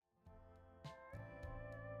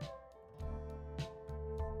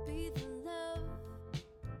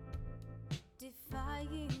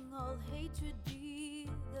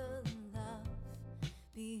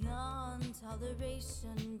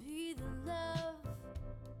Toleration, be the love.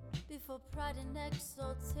 Before pride and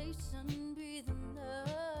exaltation, be the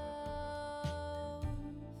love.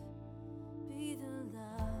 Be the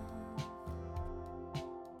love.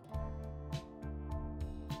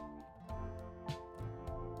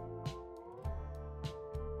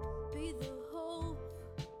 Be the hope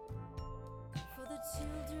for the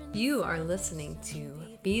children. You are listening to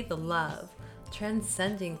Be the Love,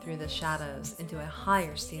 transcending through the shadows into a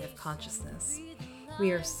higher state of consciousness.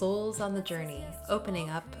 We are souls on the journey, opening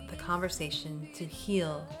up the conversation to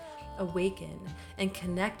heal, awaken, and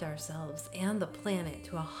connect ourselves and the planet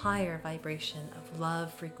to a higher vibration of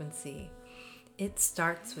love frequency. It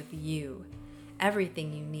starts with you.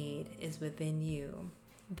 Everything you need is within you.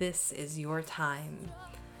 This is your time.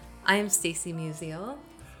 I am Stacy Musial.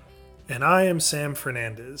 And I am Sam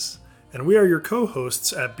Fernandez, and we are your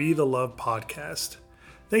co-hosts at Be the Love podcast.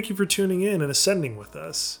 Thank you for tuning in and ascending with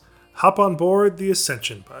us. Hop on board the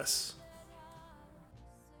Ascension Bus.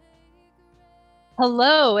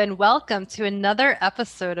 Hello and welcome to another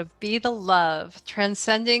episode of Be the Love,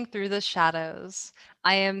 transcending through the shadows.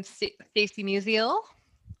 I am Stacy Musial,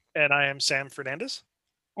 And I am Sam Fernandez.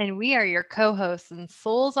 and we are your co-hosts and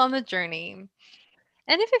souls on the journey.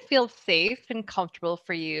 And if it feels safe and comfortable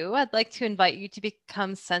for you, I'd like to invite you to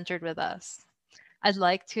become centered with us. I'd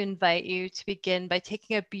like to invite you to begin by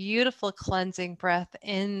taking a beautiful cleansing breath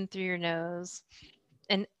in through your nose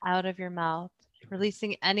and out of your mouth,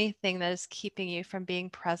 releasing anything that is keeping you from being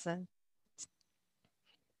present.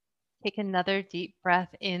 Take another deep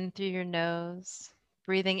breath in through your nose,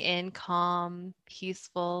 breathing in calm,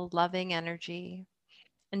 peaceful, loving energy,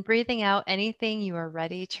 and breathing out anything you are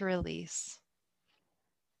ready to release.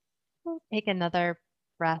 Take another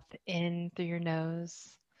breath in through your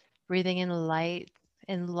nose, breathing in light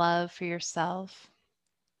and love for yourself.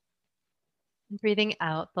 Breathing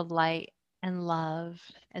out the light and love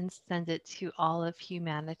and send it to all of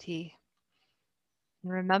humanity.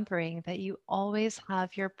 And remembering that you always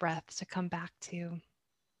have your breath to come back to.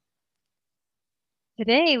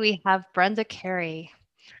 Today we have Brenda Carey.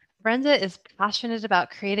 Brenda is passionate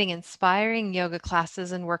about creating inspiring yoga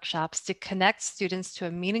classes and workshops to connect students to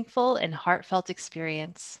a meaningful and heartfelt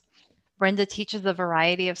experience. Brenda teaches a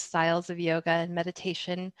variety of styles of yoga and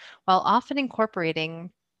meditation while often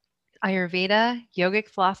incorporating Ayurveda, yogic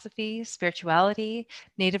philosophy, spirituality,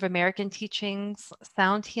 Native American teachings,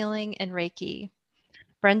 sound healing, and Reiki.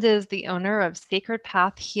 Brenda is the owner of Sacred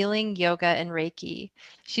Path Healing Yoga and Reiki.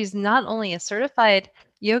 She's not only a certified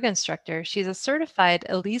yoga instructor, she's a certified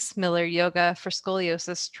Elise Miller Yoga for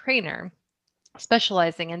Scoliosis trainer,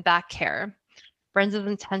 specializing in back care. Brenda's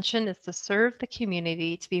intention is to serve the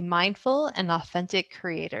community to be mindful and authentic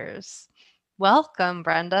creators. Welcome,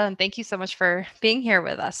 Brenda, and thank you so much for being here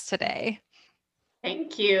with us today.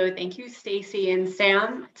 Thank you. Thank you, Stacy and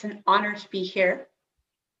Sam. It's an honor to be here.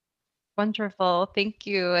 Wonderful. Thank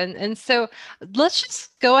you. And so let's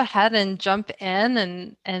just go ahead and jump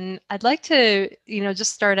in and I'd like to,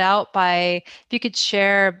 just start out by if you could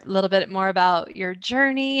share a little bit more about your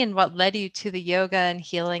journey and what led you to the yoga and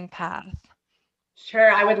healing path.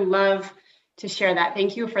 Sure, I would love to share that.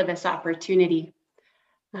 Thank you for this opportunity.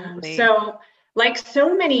 So, like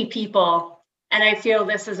so many people, and I feel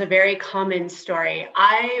this is a very common story,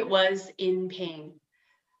 I was in pain.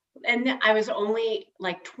 And I was only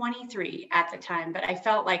like 23 at the time, but I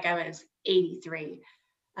felt like I was 83.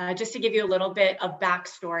 Just to give you a little bit of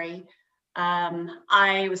backstory,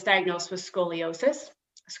 I was diagnosed with scoliosis.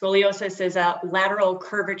 Scoliosis is a lateral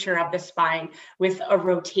curvature of the spine with a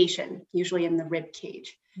rotation, usually in the rib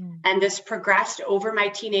cage. And this progressed over my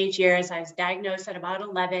teenage years. I was diagnosed at about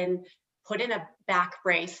 11, put in a back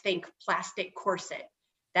brace, think plastic corset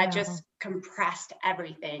that just compressed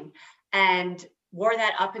everything, and wore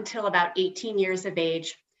that up until about 18 years of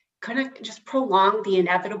age. Couldn't just prolong the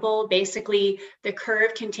inevitable. Basically, the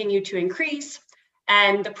curve continued to increase.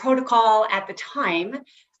 And the protocol at the time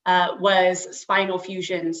was spinal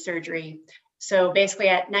fusion surgery. So basically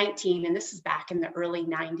at 19, and this is back in the early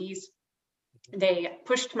 90s, they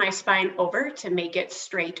pushed my spine over to make it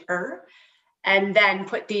straighter and then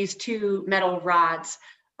put these two metal rods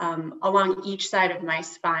along each side of my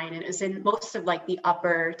spine. And it was in most of like the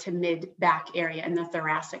upper to mid back area in the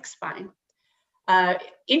thoracic spine.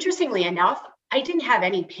 Interestingly enough, I didn't have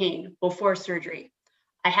any pain before surgery.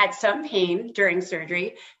 I had some pain during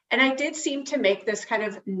surgery, and I did seem to make this kind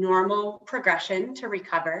of normal progression to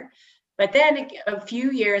recover. But then a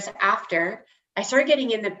few years after, I started getting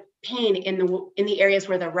in the pain in the areas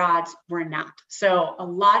where the rods were not. So a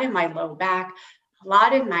lot in my low back, a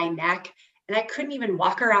lot in my neck, and I couldn't even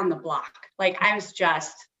walk around the block. Like I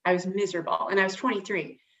was miserable, and I was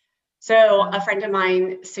 23. So a friend of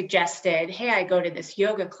mine suggested, hey, I go to this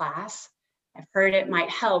yoga class. I've heard it might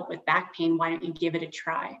help with back pain. Why don't you give it a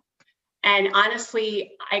try? And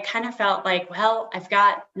honestly, I kind of felt like, well, I've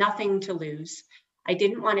got nothing to lose. I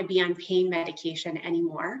didn't want to be on pain medication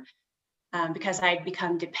anymore because I'd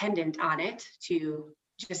become dependent on it to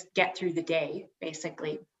just get through the day,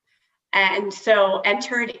 basically. And so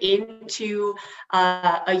entered into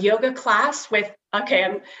a yoga class with,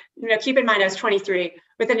 keep in mind I was 23,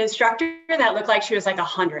 with an instructor that looked like she was like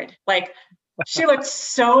 100. Like she looked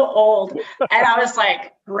so old. And I was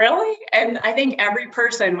like, really? And I think every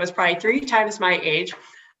person was probably 3 times my age.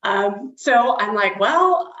 So I'm like,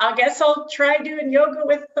 well, I guess I'll try doing yoga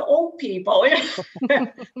with the old people.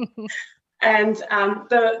 And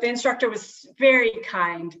the instructor was very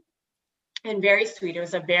kind and very sweet. It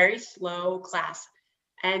was a very slow class.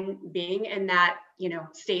 And being in that,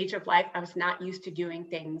 stage of life, I was not used to doing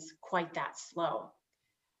things quite that slow.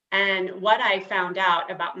 And what I found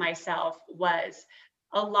out about myself was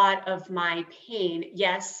a lot of my pain.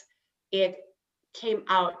 Yes, it came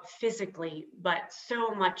out physically, but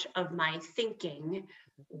so much of my thinking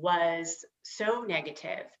was so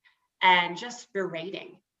negative and just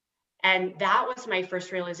berating. And that was my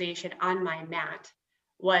first realization on my mat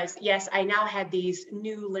was, yes, I now had these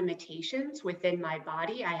new limitations within my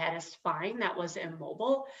body. I had a spine that was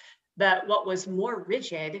immobile, but what was more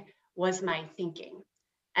rigid was my thinking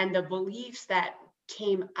and the beliefs that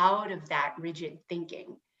came out of that rigid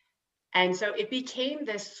thinking. And so it became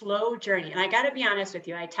this slow journey. And I got to be honest with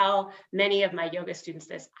you, I tell many of my yoga students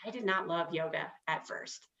this, I did not love yoga at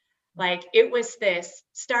first. Like it was this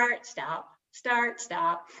start, stop,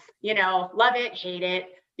 love it, hate it,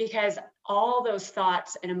 because all those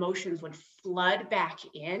thoughts and emotions would flood back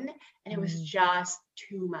in and it was just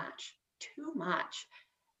too much,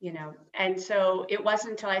 And so it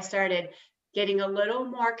wasn't until I started getting a little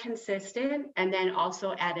more consistent and then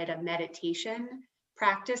also added a meditation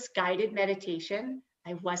practice, guided meditation.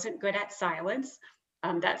 I wasn't good at silence.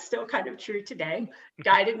 That's still kind of true today.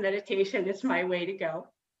 Guided meditation is my way to go.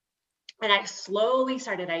 And I slowly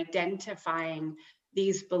started identifying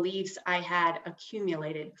these beliefs I had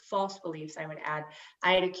accumulated, false beliefs I would add,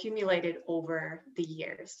 I had accumulated over the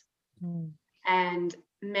years. And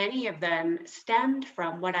many of them stemmed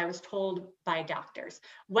from what I was told by doctors,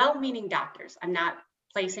 well-meaning doctors. I'm not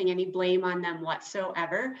placing any blame on them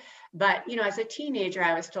whatsoever. But, as a teenager,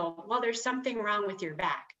 I was told, well, there's something wrong with your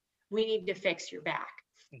back. We need to fix your back.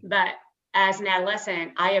 But as an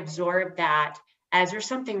adolescent, I absorbed that as there's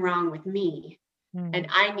something wrong with me and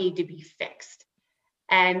I need to be fixed.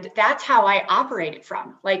 And that's how I operated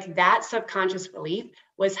from. Like that subconscious belief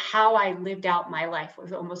was how I lived out my life,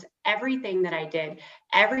 was almost everything that I did,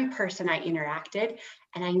 every person I interacted,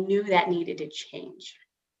 and I knew that needed to change.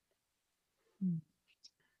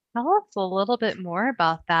 Tell us a little bit more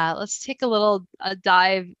about that. Let's take a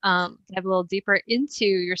dive a little deeper into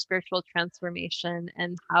your spiritual transformation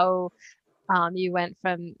and how you went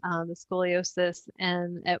from the scoliosis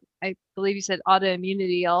and I believe you said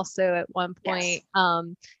autoimmunity also at one point. Yes.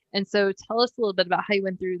 And so tell us a little bit about how you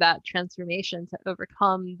went through that transformation to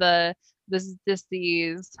overcome this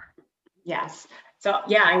disease. Yes. So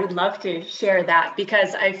yeah, I would love to share that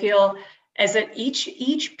because I feel as that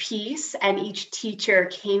each piece and each teacher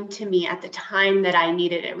came to me at the time that I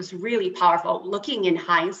needed it. It was really powerful. Looking in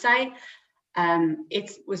hindsight,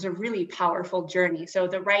 it was a really powerful journey. So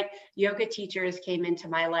the right yoga teachers came into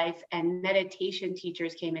my life and meditation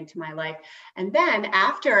teachers came into my life. And then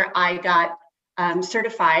after I got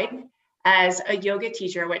certified as a yoga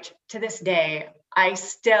teacher, which to this day, I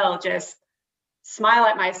still just smile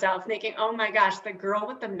at myself thinking, oh my gosh, the girl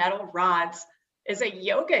with the metal rods is a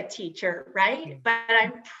yoga teacher, right? But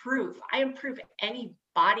I'm proof. I am proof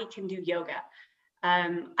anybody can do yoga.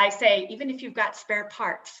 I say, even if you've got spare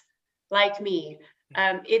parts, like me,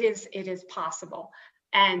 it is possible.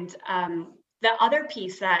 And the other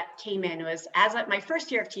piece that came in was as my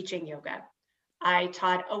first year of teaching yoga, I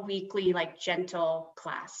taught a weekly gentle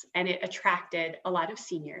class and it attracted a lot of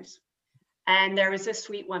seniors. And there was a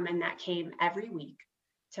sweet woman that came every week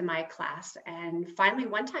to my class. And finally,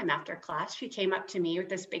 one time after class, she came up to me with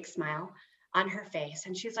this big smile on her face.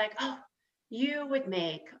 And she's like, oh, you would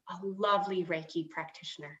make a lovely Reiki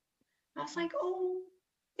practitioner. I was like, oh,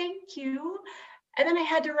 thank you. And then I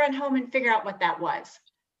had to run home and figure out what that was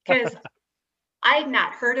because I had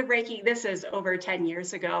not heard of Reiki. This is over 10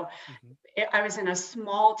 years ago. I was in a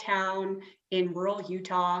small town in rural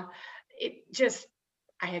Utah.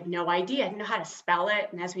 I had no idea. I didn't know how to spell it.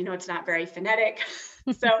 And as we know, it's not very phonetic.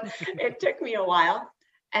 So it took me a while.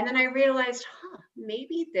 And then I realized,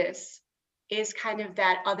 maybe this is kind of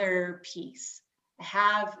that other piece. I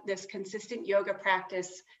have this consistent yoga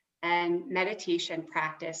practice and meditation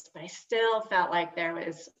practice, but I still felt like there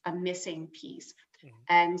was a missing piece.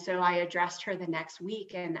 And so I addressed her the next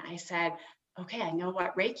week and I said, okay, I know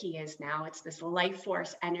what Reiki is now. It's this life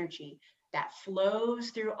force energy that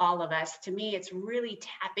flows through all of us. To me, it's really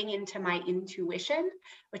tapping into my intuition,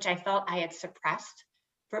 which I felt I had suppressed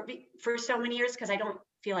for so many years because I don't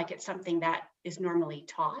feel like it's something that is normally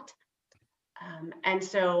taught. And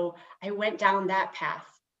so I went down that path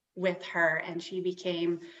with her, and she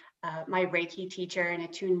became my Reiki teacher and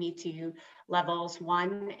attuned me to levels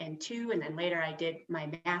 1 and 2. And then later I did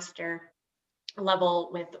my master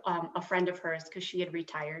level with a friend of hers because she had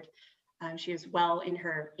retired. She was well in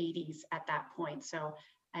her 80s at that point. So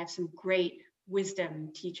I have some great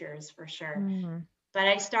wisdom teachers for sure. Mm-hmm. But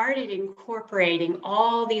I started incorporating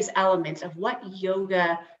all these elements of what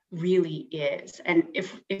yoga really is. And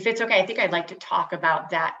if it's okay, I think I'd like to talk about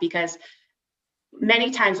that, because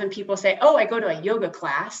many times when people say, oh, I go to a yoga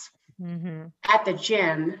class at the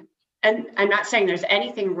gym, and I'm not saying there's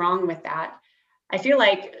anything wrong with that. I feel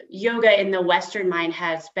like yoga in the Western mind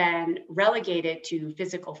has been relegated to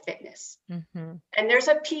physical fitness. And there's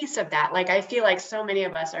a piece of that. Like, I feel like so many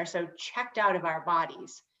of us are so checked out of our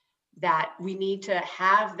bodies that we need to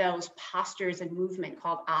have those postures and movement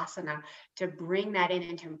called asana to bring that in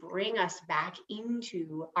and to bring us back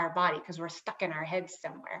into our body, because we're stuck in our heads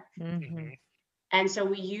somewhere. And so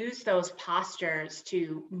we use those postures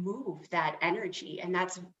to move that energy. And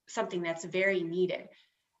that's something that's very needed.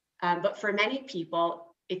 But for many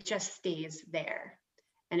people, it just stays there.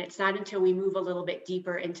 And it's not until we move a little bit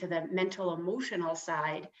deeper into the mental, emotional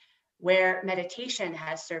side where meditation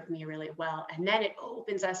has served me really well. And then it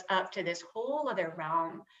opens us up to this whole other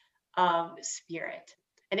realm of spirit.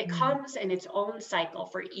 And it comes in its own cycle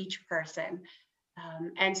for each person.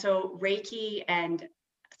 And so Reiki and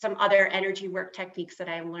some other energy work techniques that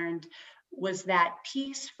I learned was that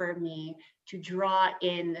piece for me to draw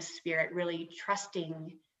in the spirit, really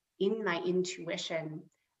trusting in my intuition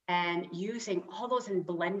and using all those and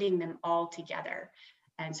blending them all together.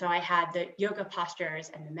 And so I had the yoga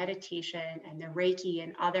postures and the meditation and the Reiki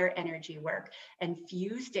and other energy work and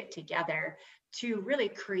fused it together to really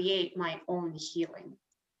create my own healing.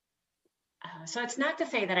 So it's not to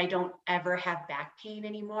say that I don't ever have back pain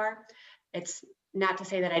anymore. It's not to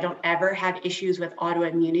say that I don't ever have issues with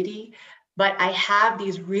autoimmunity, but I have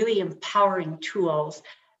these really empowering tools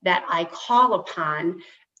that I call upon,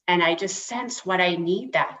 and I just sense what I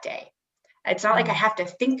need that day. It's not like I have to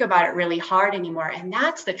think about it really hard anymore. And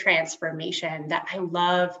that's the transformation that I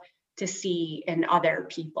love to see in other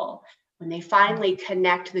people when they finally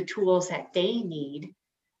connect the tools that they need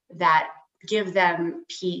that give them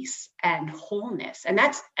peace and wholeness. And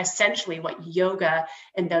that's essentially what yoga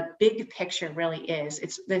in the big picture really is.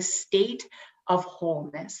 It's the state of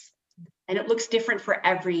wholeness. And it looks different for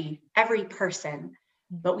every person,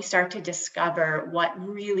 but we start to discover what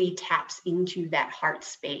really taps into that heart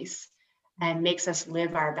space and makes us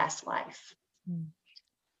live our best life.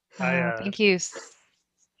 Thank you.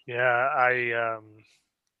 Yeah,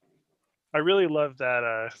 I really love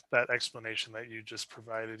that explanation that you just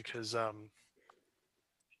provided, because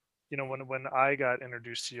you know, when I got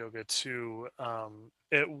introduced to yoga too,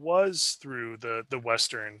 it was through the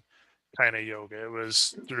Western kind of yoga. It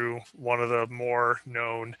was through one of the more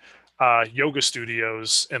known yoga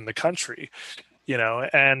studios in the country, you know,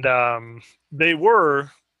 and they were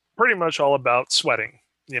pretty much all about sweating,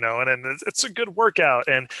 you know, and it's a good workout,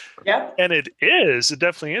 and it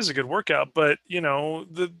definitely is a good workout, but you know,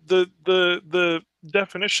 the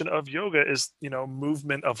definition of yoga is, you know,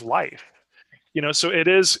 movement of life, you know, so it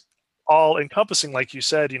is all encompassing, like you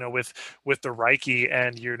said, you know, with the Reiki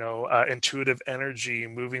and, you know, intuitive energy,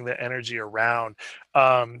 moving the energy around,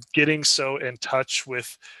 getting so in touch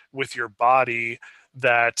with your body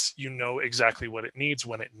that you know exactly what it needs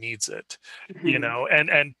when it needs it, you know,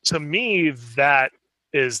 and to me, that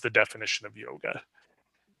is the definition of yoga,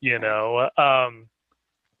 you know.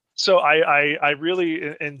 So I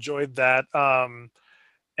really enjoyed that.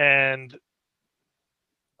 And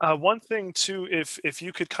one thing too, if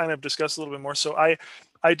you could kind of discuss a little bit more. So I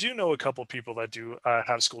do know a couple people that do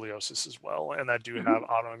have scoliosis as well, and that do have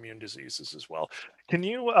autoimmune diseases as well. Can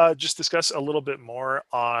you just discuss a little bit more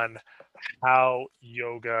on how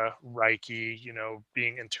yoga, Reiki, you know,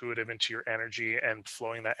 being intuitive into your energy and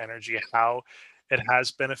flowing that energy, how it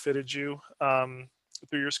has benefited you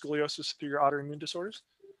through your scoliosis, through your autoimmune disorders?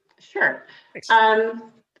 Sure.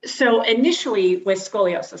 So initially with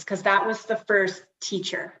scoliosis, because that was the first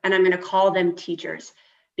teacher, and I'm going to call them teachers,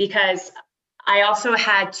 because I also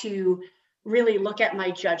had to really look at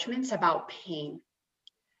my judgments about pain.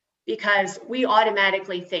 because we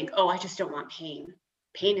automatically think, oh, I just don't want pain.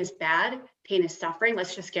 Pain is bad. Pain is suffering.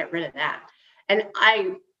 Let's just get rid of that. And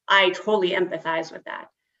I totally empathize with that.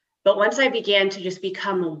 But once I began to just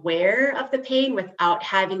become aware of the pain without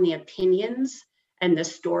having the opinions and the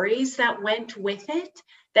stories that went with it,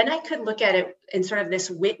 then I could look at it in sort of this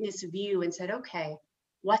witness view and said, okay,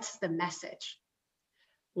 what's the message?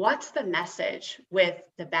 What's the message with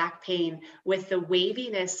the back pain, with the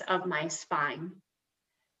waviness of my spine?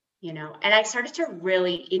 You know, and I started to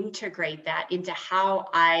really integrate that into how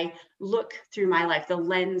I look through my life, the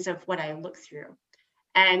lens of what I look through.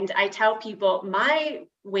 And I tell people my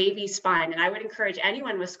wavy spine, and I would encourage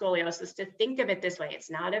anyone with scoliosis to think of it this way.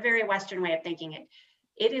 It's not a very Western way of thinking it.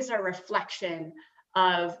 It is a reflection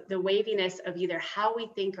of the waviness of either how we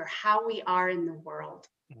think or how we are in the world.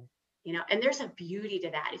 You know, and there's a beauty to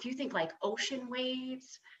that. If you think like ocean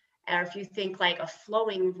waves, or if you think like a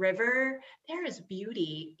flowing river, there is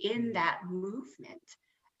beauty in that movement.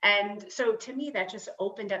 And so to me, that just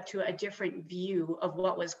opened up to a different view of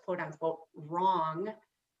what was quote unquote wrong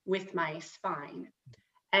with my spine.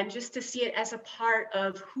 And just to see it as a part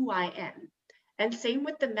of who I am. And same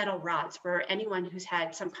with the metal rods for anyone who's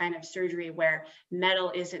had some kind of surgery where metal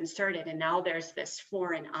is inserted and now there's this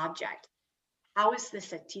foreign object. How is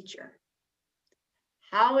this a teacher?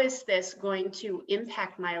 How is this going to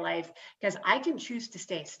impact my life? Because I can choose to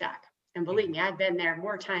stay stuck. And believe me, I've been there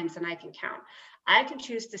more times than I can count. I can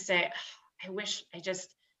choose to say, oh, I wish I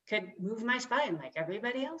just could move my spine like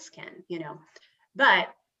everybody else can, you know. But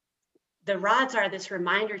the rods are this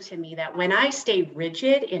reminder to me that when I stay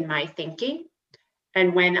rigid in my thinking,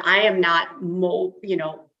 and when I am not,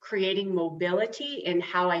 creating mobility in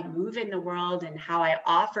how I move in the world and how I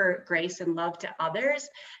offer grace and love to others,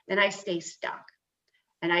 then I stay stuck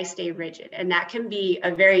and I stay rigid. And that can be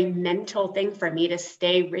a very mental thing for me to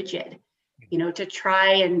stay rigid, to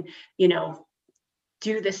try and,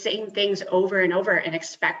 do the same things over and over and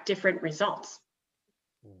expect different results,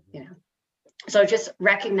 So just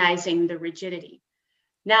recognizing the rigidity.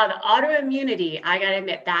 Now, the autoimmunity, I gotta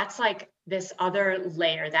admit, that's like this other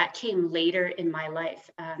layer that came later in my life.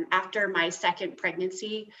 After my second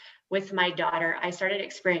pregnancy with my daughter, I started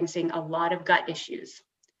experiencing a lot of gut issues.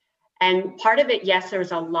 And part of it, yes, there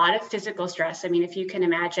was a lot of physical stress. I mean, if you can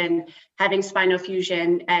imagine having spinal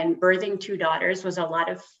fusion and birthing two daughters was a lot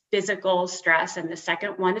of physical stress, and the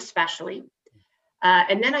second one especially.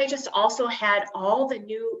 And then I just also had all the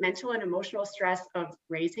new mental and emotional stress of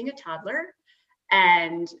raising a toddler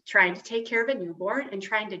and trying to take care of a newborn and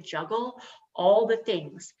trying to juggle all the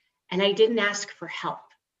things. And I didn't ask for help.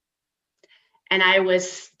 And I was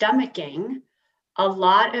stomaching a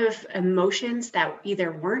lot of emotions that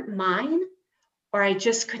either weren't mine or I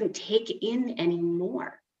just couldn't take in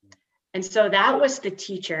anymore. And so that was the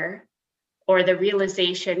teacher or the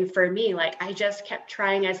realization for me. Like I just kept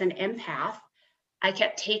trying as an empath. I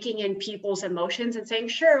kept taking in people's emotions and saying,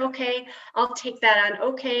 sure, okay, I'll take that on.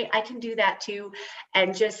 Okay, I can do that too.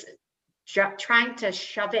 And just trying to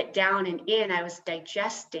shove it down and in. I was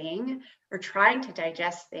digesting or trying to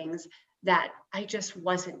digest things that I just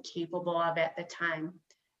wasn't capable of at the time.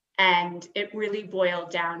 And it really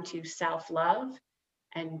boiled down to self-love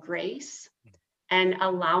and grace and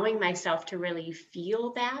allowing myself to really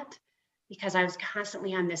feel that, because I was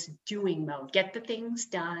constantly on this doing mode, get the things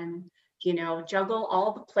done, juggle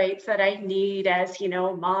all the plates that I need as,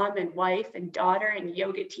 mom and wife and daughter and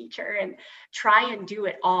yoga teacher, and try and do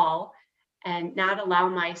it all and not allow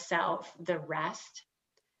myself the rest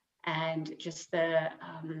and just the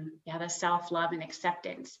self-love and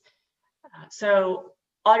acceptance. So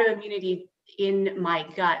autoimmunity in my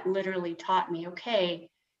gut literally taught me, okay,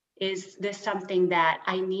 is this something that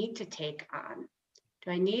I need to take on?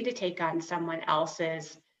 Do I need to take on someone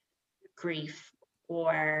else's grief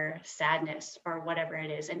or sadness or whatever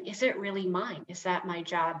it is? And is it really mine? Is that my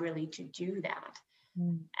job really to do that?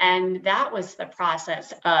 And that was the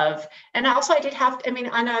process of, and also I did have,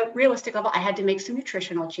 on a realistic level, I had to make some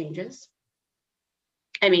nutritional changes.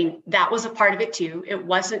 That was a part of it too. It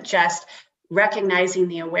wasn't just recognizing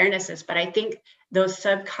the awarenesses, but I think those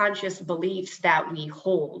subconscious beliefs that we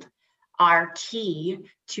hold are key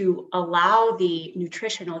to allow the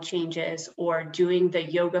nutritional changes or doing the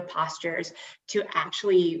yoga postures to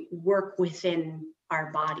actually work within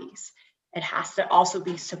our bodies. It has to also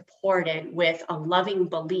be supported with a loving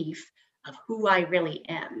belief of who I really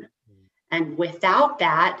am. And without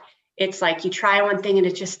that, it's like you try one thing and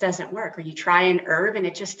it just doesn't work, or you try an herb and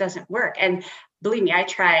it just doesn't work. And believe me, I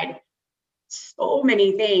tried so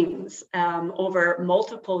many things over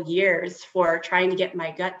multiple years for trying to get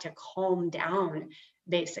my gut to calm down,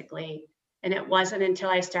 basically. And it wasn't until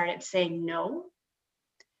I started saying no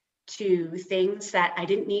to things that I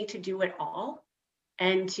didn't need to do at all,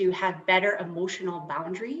 and to have better emotional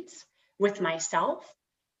boundaries with myself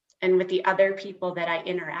and with the other people that I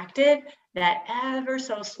interacted, that ever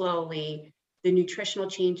so slowly, the nutritional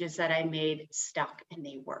changes that I made stuck and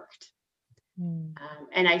they worked.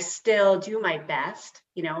 And I still do my best.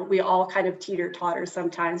 You know, we all kind of teeter-totter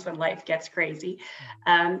sometimes when life gets crazy,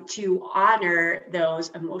 to honor those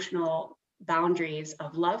emotional boundaries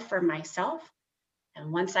of love for myself.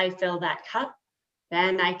 And once I fill that cup,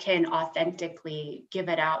 then I can authentically give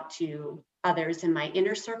it out to others in my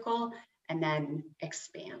inner circle and then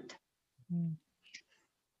expand.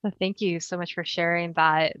 Well, thank you so much for sharing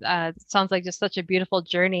that. It sounds like just such a beautiful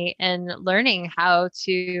journey in learning how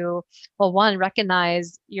to, well, one,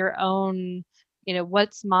 recognize your own,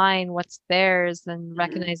 what's mine, what's theirs, and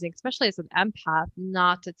recognizing, especially as an empath,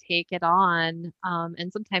 not to take it on.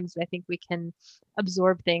 And sometimes I think we can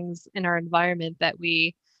absorb things in our environment that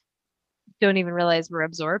we don't even realize we're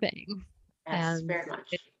absorbing. Yes, And very much.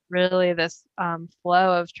 it's really this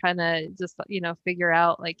flow of trying to just, figure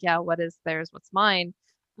out like, yeah, what is theirs, what's mine.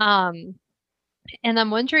 And I'm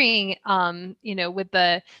wondering, with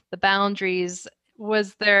the boundaries,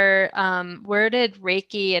 was there, where did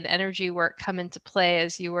Reiki and energy work come into play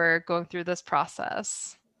as you were going through this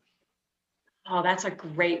process? Oh, that's a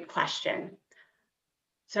great question.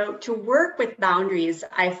 So to work with boundaries,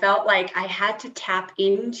 I felt like I had to tap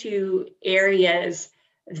into areas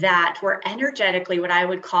that were energetically what I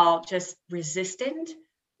would call just resistant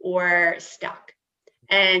or stuck.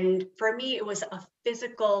 And for me, it was a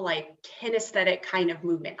physical, like kinesthetic kind of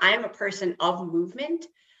movement. I am a person of movement.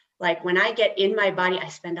 Like when I get in my body, I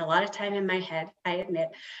spend a lot of time in my head, I admit.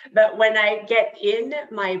 But when I get in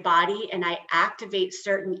my body and I activate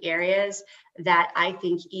certain areas that I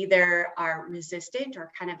think either are resistant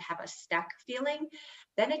or kind of have a stuck feeling,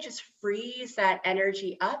 then it just frees that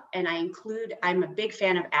energy up. And I'm a big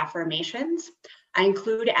fan of affirmations. I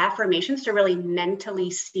include affirmations to really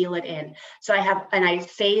mentally seal it in. So I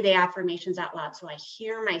say the affirmations out loud. So I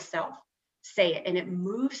hear myself say it, and it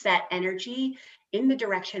moves that energy in the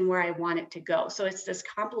direction where I want it to go. So it's this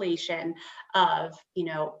compilation of,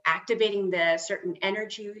 activating the certain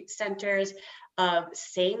energy centers, of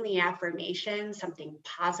saying the affirmation, something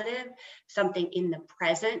positive, something in the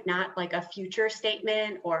present, not like a future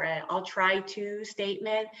statement or an I'll try to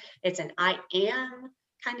statement. It's an I am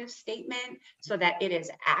kind of statement, so that it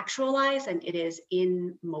is actualized and it is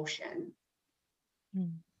in motion.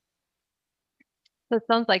 So it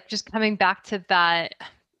sounds like just coming back to that,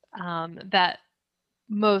 that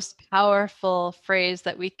most powerful phrase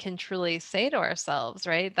that we can truly say to ourselves,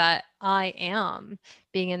 right? That I am,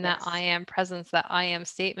 being in that Yes. I am presence, that I am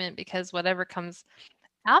statement, because whatever comes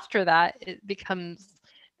after that, it becomes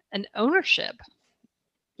an ownership.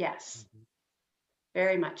 Yes,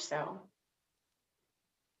 very much so.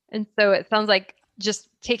 And so it sounds like just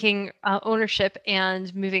taking ownership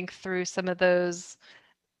and moving through some of those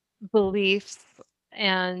beliefs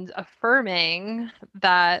and affirming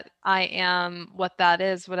that I am what that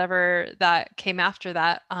is, whatever that came after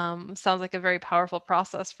that, sounds like a very powerful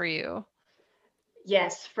process for you.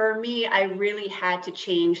 Yes, for me, I really had to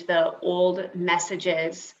change the old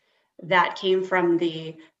messages that came from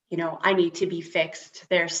the, I need to be fixed.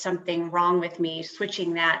 There's something wrong with me.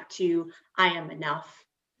 Switching that to I am enough.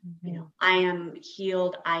 I am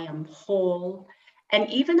healed. I am whole. And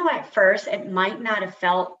even though at first it might not have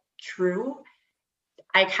felt true,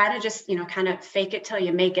 I kind of just, kind of fake it till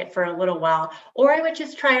you make it for a little while. Or I would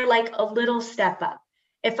just try like a little step up.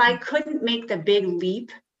 If I couldn't make the big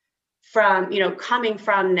leap from, coming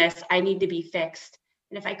from this, I need to be fixed.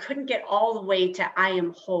 And if I couldn't get all the way to I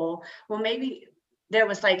am whole, well, maybe there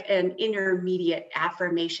was like an intermediate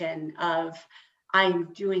affirmation of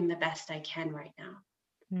I'm doing the best I can right now.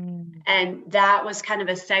 And that was kind of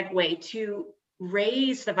a segue to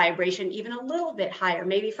raise the vibration even a little bit higher,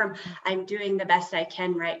 maybe from I'm doing the best I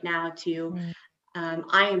can right now to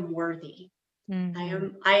I am worthy.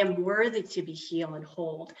 I am worthy to be healed and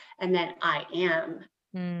whole. And then I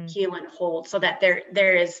am heal and hold, so that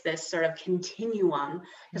there is this sort of continuum.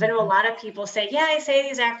 Because I know a lot of people say, yeah, I say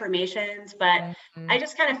these affirmations, but I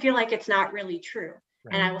just kind of feel like it's not really true.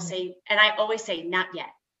 Right. And I will say, and I always say, not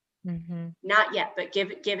yet. Not yet, but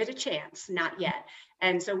give it a chance. Not yet.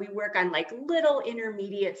 And so we work on like little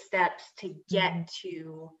intermediate steps to get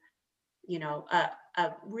to,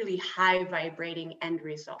 a really high vibrating end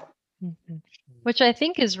result. Mm-hmm. Which I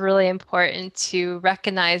think is really important to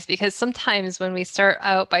recognize, because sometimes when we start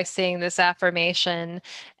out by saying this affirmation,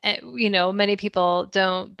 many people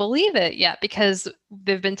don't believe it yet because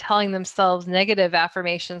they've been telling themselves negative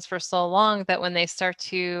affirmations for so long that when they start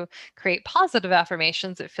to create positive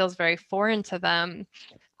affirmations, it feels very foreign to them.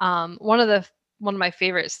 One of my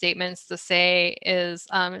favorite statements to say is,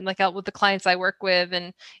 with the clients I work with,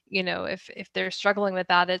 and if they're struggling with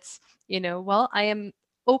that, it's well, I am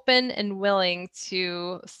open and willing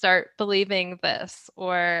to start believing this,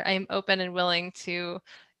 or I am open and willing to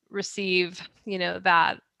receive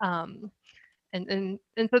that, and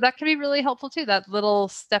so that can be really helpful too, that little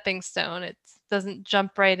stepping stone. It doesn't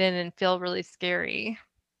jump right in and feel really scary.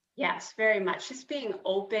 Yes, very much. Just being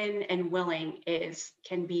open and willing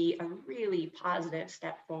can be a really positive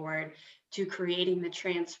step forward to creating the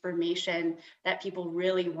transformation that people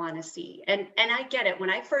really want to see. And I get it.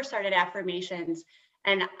 When I first started affirmations,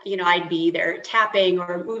 and I'd be either tapping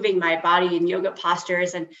or moving my body in yoga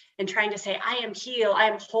postures and trying to say, I am healed, I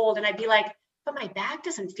am whole. And I'd be like, but my back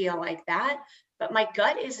doesn't feel like that. But my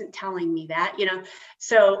gut isn't telling me that,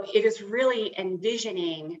 So it is really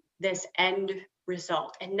envisioning this end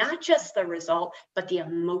result, and not just the result, but the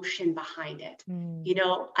emotion behind it.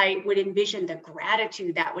 I would envision the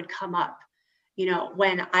gratitude that would come up,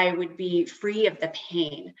 when I would be free of the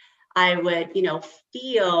pain. I would,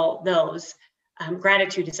 feel those.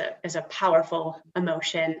 Gratitude is a powerful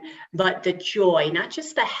emotion, but the joy, not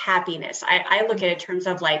just the happiness. I look at it in terms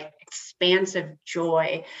of like expansive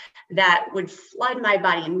joy that would flood my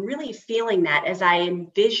body, and really feeling that as I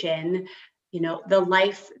envision the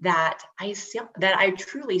life that I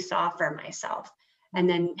truly saw for myself. And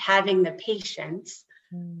then having the patience,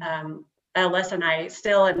 a lesson I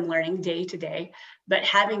still am learning day to day, but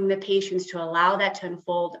having the patience to allow that to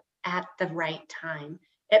unfold at the right time.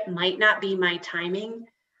 It might not be my timing.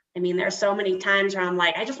 I mean, there's so many times where I'm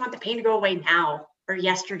like, I just want the pain to go away now, or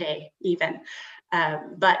yesterday even.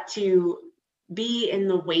 But to be in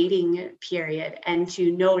the waiting period and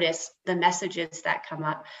to notice the messages that come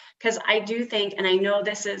up. Because I do think, and I know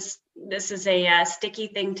this is a sticky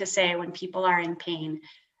thing to say when people are in pain.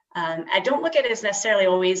 I don't look at it as necessarily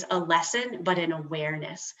always a lesson, but an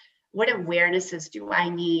awareness. What awarenesses do I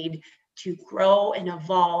need to grow and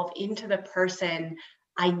evolve into the person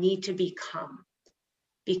I need to become?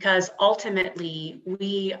 Because ultimately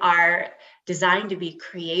we are designed to be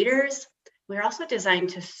creators. We're also designed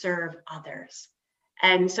to serve others.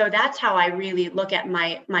 And so that's how I really look at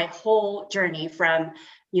my whole journey from,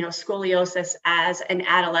 scoliosis as an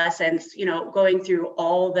adolescent, going through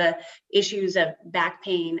all the issues of back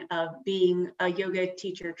pain, of being a yoga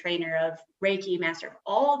teacher, trainer, of Reiki master,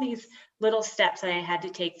 all these little steps that I had to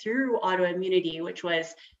take through autoimmunity, which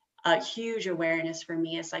was a huge awareness for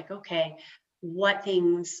me. It's like, okay, what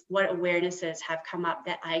awarenesses have come up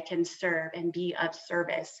that I can serve and be of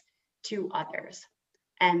service to others.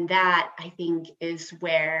 And that, I think, is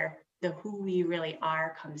where the who we really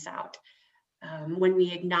are comes out. When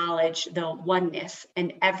we acknowledge the oneness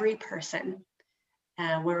in every person,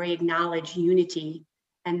 where we acknowledge unity,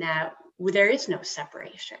 and that there is no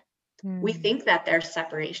separation. We think that there's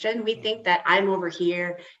separation. We think that I'm over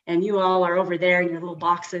here and you all are over there in your little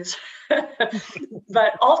boxes.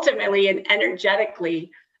 But ultimately and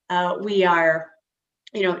energetically, we are,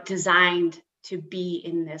 designed to be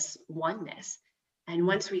in this oneness. And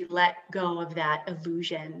once we let go of that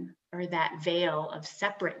illusion or that veil of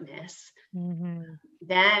separateness,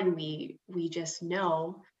 then we just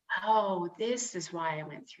know, oh, this is why I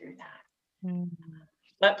went through that.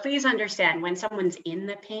 But please understand, when someone's in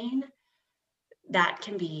the pain, that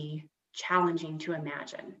can be challenging to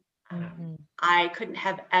imagine. I couldn't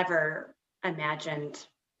have ever imagined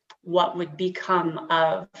what would become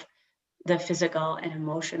of the physical and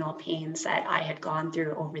emotional pains that I had gone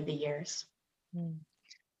through over the years.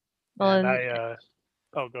 Well, and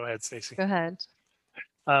go ahead, Stacy. Go ahead.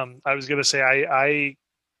 I was going to say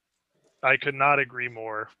I could not agree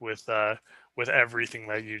more with everything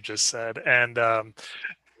that you just said, and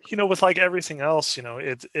with like everything else,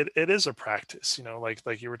 it is a practice.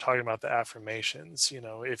 Like you were talking about the affirmations.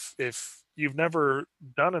 If you've never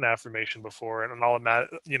done an affirmation before, and all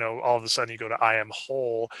of a sudden you go to I am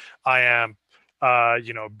whole, I am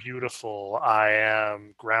beautiful, I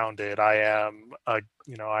am grounded, I am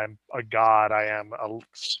I'm a God, I am a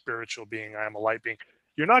spiritual being, I am a light being.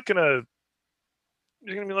 You're gonna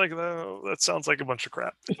be like, oh, that sounds like a bunch of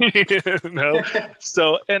crap.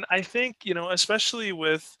 So, and I think, especially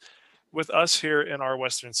with us here in our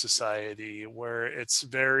Western society, where it's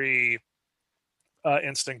very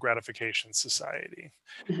instant gratification society,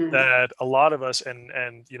 that a lot of us,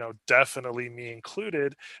 and definitely me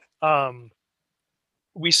included,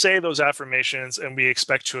 we say those affirmations and we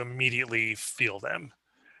expect to immediately feel them.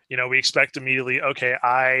 We expect immediately, okay,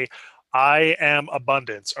 I am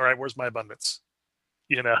abundance. All right, where's my abundance?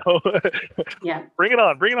 Yeah. Bring it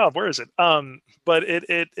on. Where is it? But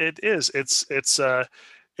it's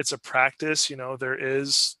a practice. There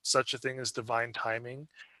is such a thing as divine timing.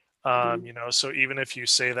 So even if you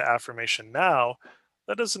say the affirmation now,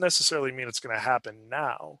 that doesn't necessarily mean it's going to happen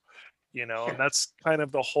now. Sure. And that's kind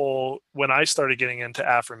of the whole, when I started getting into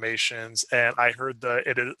affirmations and I heard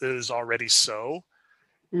it is already so,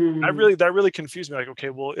 that really confused me. Like, okay,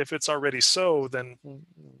 well, if it's already so, then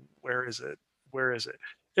where is it?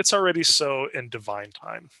 It's already so in divine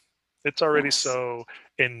time. It's already Yes. so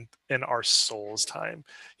in our soul's time.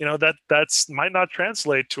 That's might not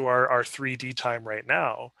translate to our 3D time right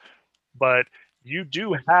now, but you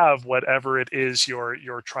do have whatever it is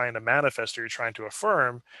you're trying to manifest or you're trying to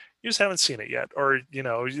affirm. You just haven't seen it yet, or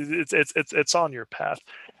it's on your path.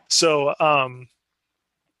 So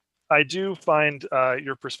I do find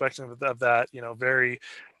your perspective of that very,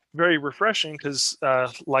 very refreshing, because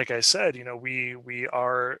like I said, we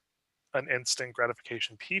are an instant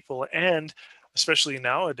gratification people, and especially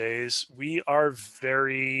nowadays we are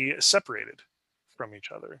very separated from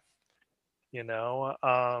each other,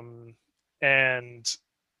 and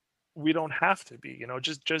we don't have to be,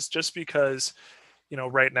 just because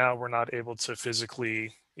right now we're not able to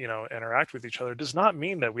physically interact with each other does not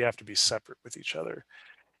mean that we have to be separate with each other.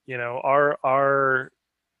 Our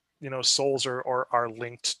souls are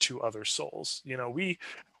linked to other souls.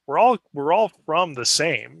 We're all from the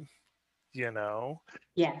same,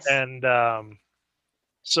 Yes. and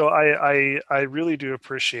so I really do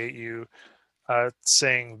appreciate you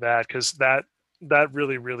saying that, because that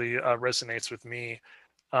really, really resonates with me,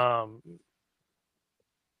 um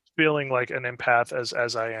feeling like an empath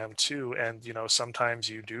as I am too. And sometimes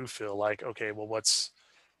you do feel like, okay, well, what's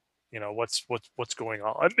going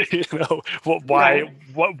on? Why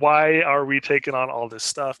Right. why are we taking on all this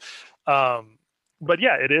stuff? But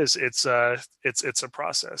yeah, it's a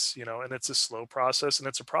process, and it's a slow process, and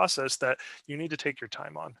it's a process that you need to take your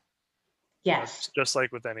time on, Yes. just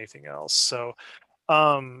like with anything else.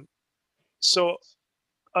 Um so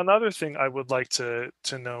another thing I would like to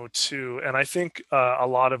know too, and I think a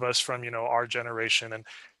lot of us from our generation and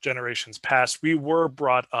generations past, we were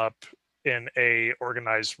brought up in a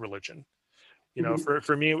organized religion. Mhm.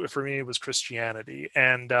 For me it was Christianity,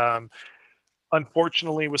 and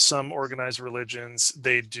unfortunately with some organized religions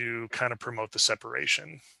they do kind of promote the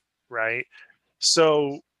separation, right?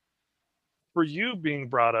 So for you, being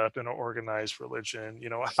brought up in an organized religion,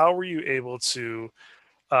 how were you able to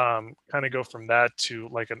kind of go from that to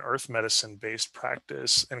like an earth medicine based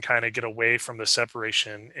practice and kind of get away from the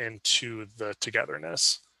separation into the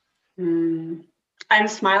togetherness? Mm. I'm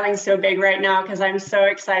smiling so big right now because I'm so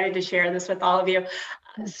excited to share this with all of you.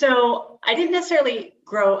 So, I didn't necessarily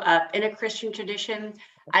grow up in a Christian tradition.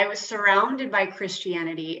 I was surrounded by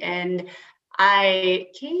Christianity, and I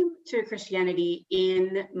came to Christianity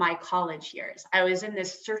in my college years. I was in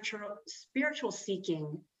this spiritual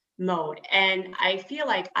seeking mode, and I feel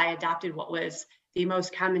like I adopted what was the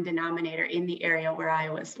most common denominator in the area where I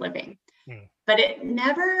was living. Mm. But it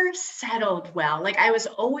never settled well. Like, I was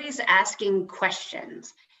always asking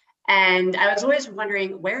questions, and I was always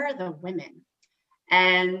wondering, where are the women?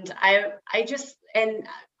 And I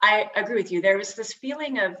agree with you. There was this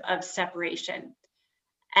feeling of separation,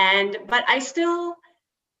 but I still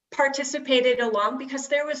participated along because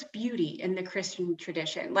there was beauty in the Christian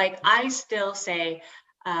tradition. Like, I still say,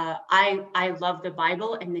 I love the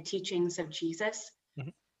Bible and the teachings of Jesus.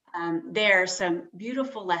 Mhm. There are some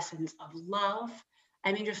beautiful lessons of love.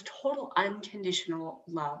 I mean, just total unconditional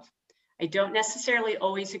love. I don't necessarily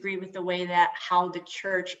always agree with the way that how the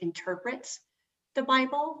church interprets the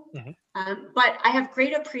Bible, Mhm. but I have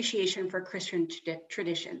great appreciation for Christian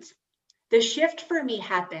traditions. The shift for me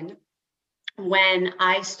happened when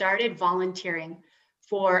I started volunteering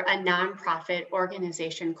for a nonprofit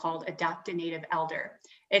organization called Adopt a Native Elder.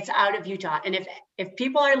 It's out of Utah. And if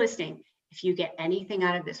people are listening, if you get anything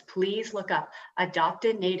out of this, please look up Adopt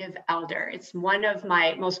a Native Elder. It's one of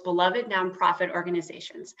my most beloved nonprofit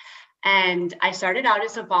organizations. And I started out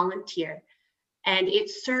as a volunteer, and it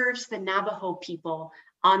serves the Navajo people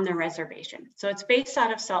on the reservation. So it's based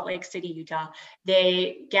out of Salt Lake City, Utah.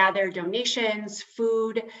 They gather donations,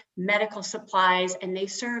 food, medical supplies, and they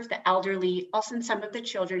serve the elderly, also some of the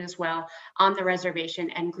children as well, on the reservation.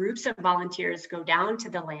 And groups of volunteers go down to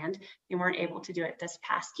the land. They weren't able to do it this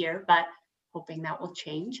past year, but hoping that will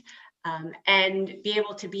change, and be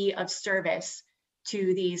able to be of service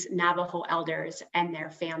to these Navajo elders and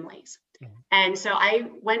their families. And so I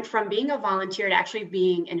went from being a volunteer to actually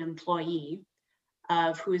being an employee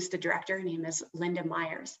of who's the director. Her name is Linda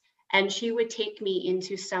Myers. And she would take me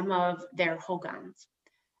into some of their hogans.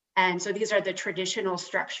 And so these are the traditional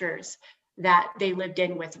structures that they lived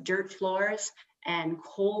in, with dirt floors and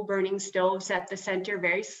coal burning stoves at the center,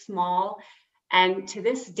 very small. And to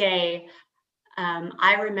this day,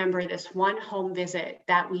 I remember this one home visit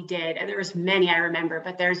that we did, and there was many I remember,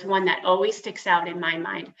 but there's one that always sticks out in my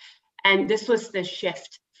mind. And this was the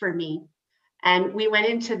shift for me. And we went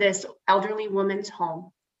into this elderly woman's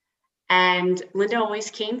home, and Linda always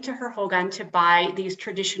came to her hogan to buy these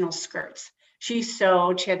traditional skirts. She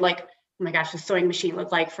sewed, she had like, oh my gosh, the sewing machine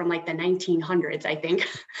looked like from like the 1900s, I think,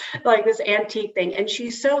 like this antique thing. And she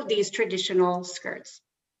sewed these traditional skirts.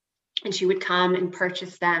 And she would come and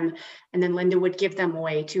purchase them, and then Linda would give them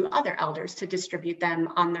away to other elders to distribute them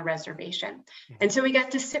on the reservation. And so we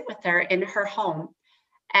got to sit with her in her home.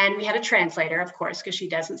 And we had a translator, of course, because she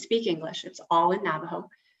doesn't speak English. It's all in Navajo.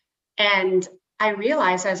 And I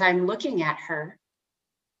realized as I'm looking at her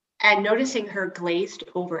and noticing her glazed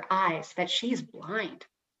over eyes that she's blind.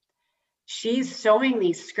 She's sewing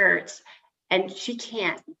these skirts and she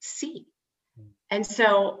can't see. And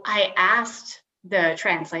so I asked the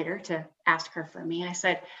translator to ask her for me. I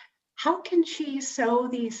said, how can she sew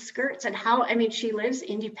these skirts? And how, I mean, she lives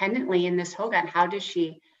independently in this hogan. How does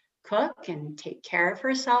she cook and take care of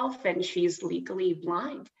herself? And she's legally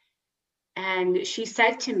blind. And she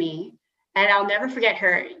said to me, and I'll never forget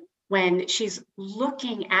her, when she's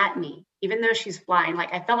looking at me, even though she's blind,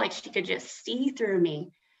 like I felt like she could just see through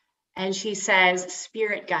me. And she says,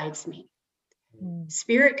 Spirit guides me.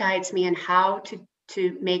 Spirit guides me in how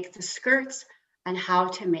to make the skirts and how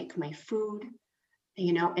to make my food,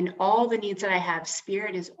 you know, and all the needs that I have.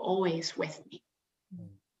 Spirit is always with me.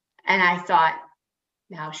 And I thought,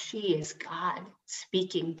 now she is God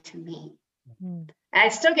speaking to me. And I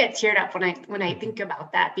still get teared up when I think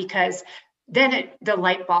about that, because then the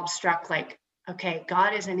light bulb struck, like, okay,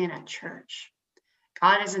 God isn't in a church.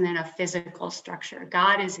 God isn't in a physical structure.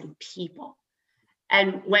 God is in people.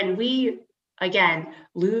 And when we, again,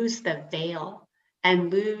 lose the veil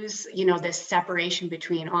and lose, you know, this separation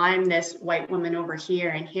between, I'm this white woman over here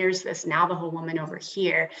and here's this Navajo woman over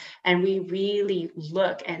here, and we really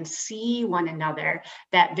look and see one another,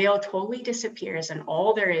 that veil totally disappears and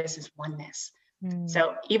all there is oneness.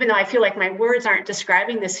 So even though I feel like my words aren't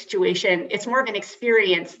describing the situation, it's more of an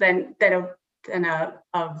experience than a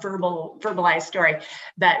verbalized story.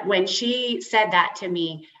 But when she said that to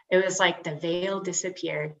me, it was like the veil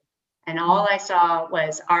disappeared. And all I saw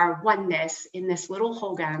was our oneness in this little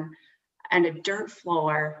hogan and a dirt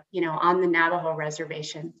floor, you know, on the Navajo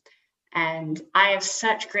reservation. And I have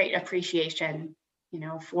such great appreciation, you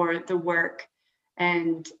know, for the work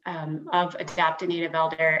and of Adopt a Native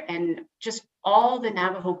Elder, and just all the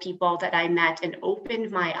Navajo people that I met, and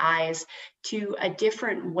opened my eyes to a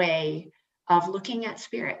different way of looking at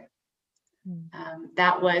spirit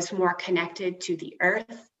that was more connected to the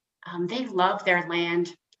earth. They love their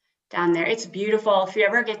land down there. It's beautiful. If you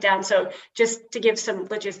ever get down, so just to give some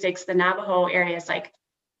logistics, the Navajo area is like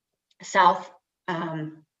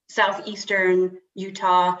southeastern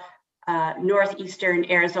Utah,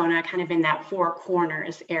 northeastern Arizona, kind of in that Four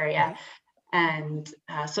Corners area. And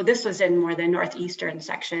so this was in more the northeastern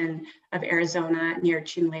section of Arizona near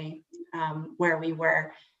Chinle, where we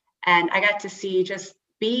were. And I got to see, just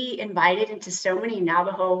be invited into so many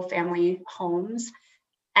Navajo family homes,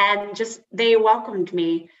 and just, they welcomed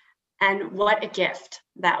me. And what a gift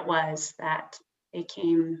that was, that they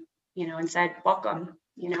came, you know, and said, welcome,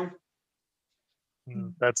 you know.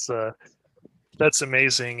 That's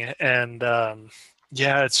amazing. And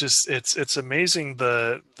yeah, it's amazing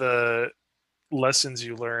the lessons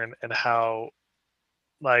you learn, and how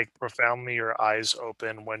like profoundly your eyes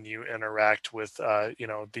open when you interact with you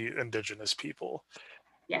know, the indigenous people.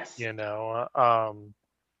 Yes. You know,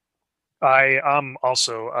 I'm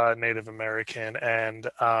also Native American, and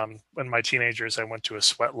in my teenagers I went to a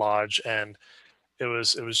sweat lodge, and it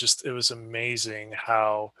was amazing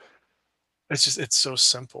how it's so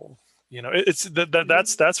simple. You know,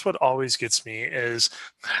 that's what always gets me, is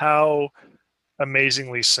how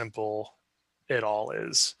amazingly simple it all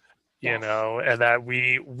is. You Yes. know, and that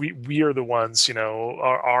we are the ones, you know,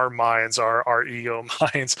 our minds, our ego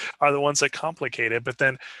minds are the ones that complicate it. But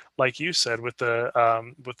then, like you said, with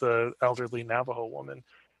the elderly Navajo woman,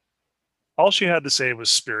 all she had to say was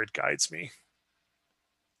 "Spirit guides me,"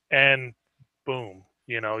 and boom,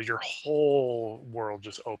 you know, your whole world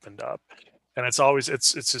just opened up. And it's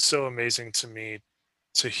just so amazing to me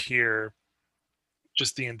to hear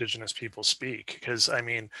just the indigenous people speak, because I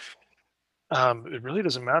mean, it really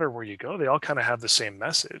doesn't matter where you go. They all kind of have the same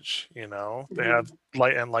message, you know. They Mhm. have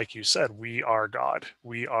light, and like you said, we are God.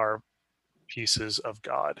 We are pieces of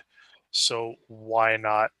God. So why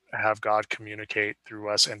not have God communicate through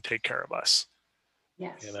us and take care of us? You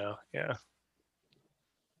Yes. know? Yeah.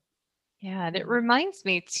 Yeah, and it Mhm. reminds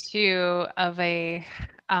me too of a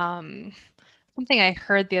um, something I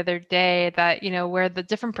heard the other day that, where the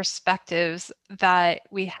different perspectives that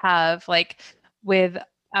we have, like with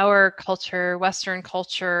our culture, Western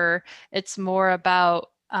culture, it's more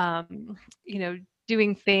about,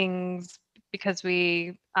 doing things because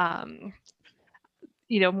we, more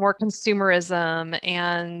consumerism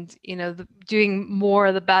and, doing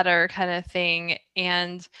more the better kind of thing.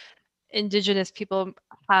 And Indigenous people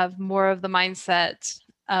have more of the mindset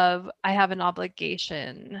of I have an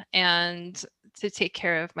obligation and to take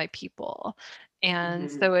care of my people. And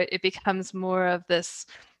Mhm. so it becomes more of this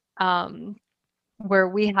where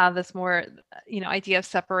we have this more, idea of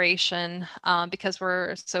separation because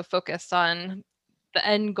we're so focused on the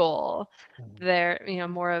end goal. Mhm. There,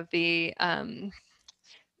 more of the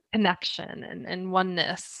connection and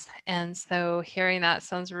oneness. And so hearing that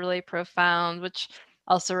sounds really profound, which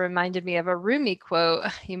also reminded me of a Rumi quote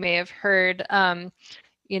you may have heard. I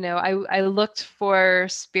looked for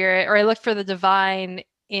spirit, or I looked for the divine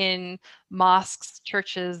in mosques,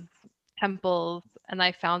 churches, temples, and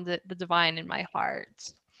I found the divine in my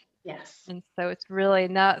heart. Yes. And so it's really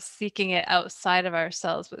not seeking it outside of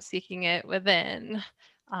ourselves, but seeking it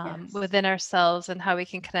Yes. within ourselves and how we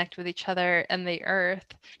can connect with each other and the earth.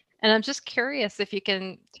 And I'm just curious if you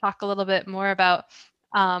can talk a little bit more about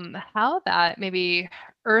how that maybe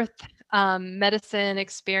earth medicine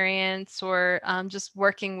experience or just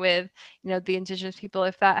working with, the indigenous people,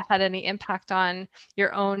 if that had any impact on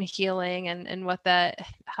your own healing and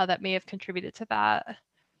how that may have contributed to that.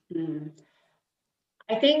 Mm.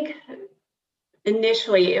 I think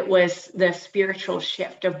initially it was the spiritual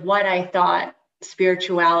shift of what I thought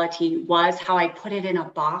spirituality was, how I put it in a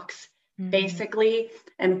box, Mm, basically,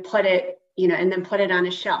 and put it, and then put it on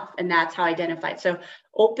a shelf. And that's how I identified. So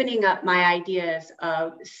opening up my ideas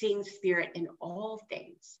of seeing spirit in all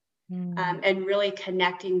things, mm, and really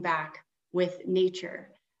connecting back with nature.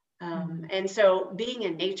 mm, And so being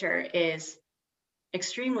in nature is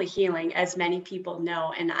extremely healing, as many people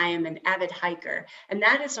know, and I am an avid hiker, and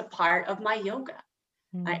that is a part of my yoga.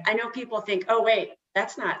 mm, I know people think, oh, wait,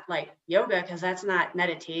 that's not like yoga because that's not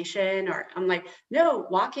meditation. Or I'm like, no,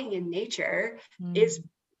 walking in nature is mm.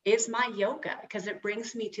 is my yoga because it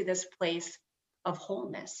brings me to this place of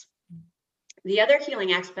wholeness. The other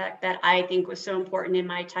healing aspect that I think was so important in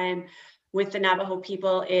my time with the Navajo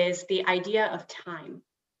people is the idea of time.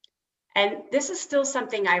 And this is still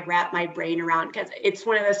something I wrap my brain around because it's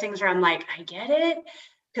one of those things where I'm like, I get it.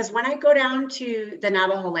 Because when I go down to the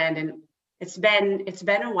Navajo land, and it's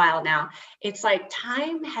been a while now, it's like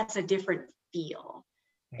time has a different feel.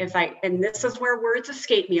 And this Mhm. is where words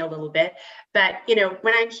escape me a little bit, but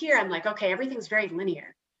when I'm here, I'm like, okay, everything's very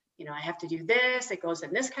linear. I have to do this, it goes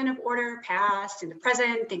in this kind of order, past, into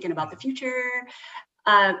present, thinking about the Mhm. future.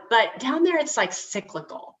 But down there, it's like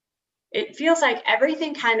cyclical. It feels like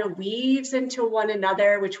everything kind of weaves into one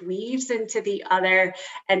another, which weaves into the other.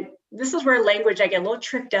 And this is where language, I get a little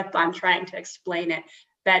tripped up on trying to explain it,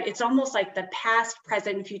 that it's almost like the past,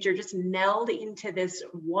 present, and future just meld into this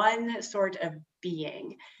one sort of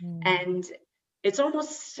being. Mm, And it's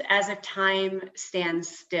almost as if time stands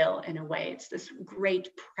still in a way. It's this great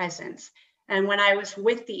presence. And when I was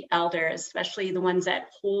with the elders, especially the ones that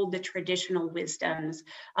hold the traditional wisdoms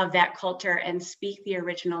of that culture and speak the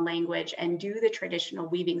original language and do the traditional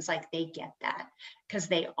weavings, like they get that because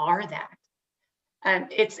they are that.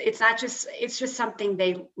 It's not just, it's just something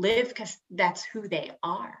they live because that's who they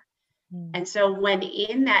are. mm, And so when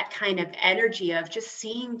in that kind of energy of just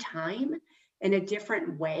seeing time in a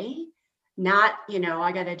different way, not,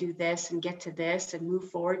 I got to do this and get to this and move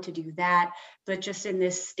forward to do that, but just in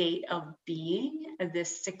this state of being, of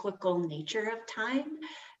this cyclical nature of time,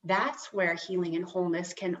 that's where healing and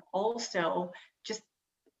wholeness can also just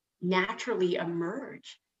naturally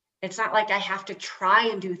emerge. It's not like I have to try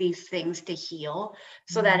and do these things to heal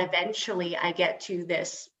so that mm, eventually I get to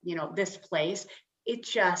this, this place. It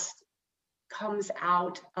just comes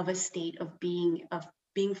out of a state of being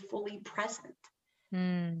fully present.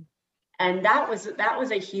 mm, And that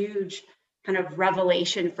was a huge kind of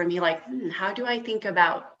revelation for me, like, how do I think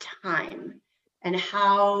about time, and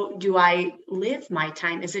how do I live my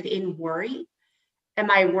time? Is it in worry?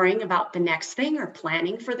 Am I worrying about the next thing or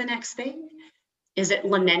planning for the next thing? Is it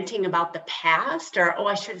lamenting about the past, or, oh,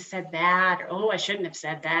 I should have said that, or, oh, I shouldn't have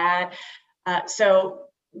said that? So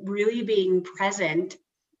really being present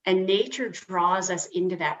And nature draws us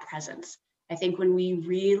into that presence. I think when we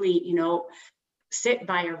really, sit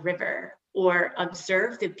by a river or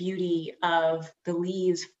observe the beauty of the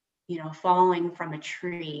leaves, falling from a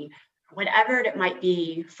tree, whatever it might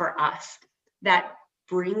be for us, that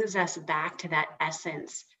brings us back to that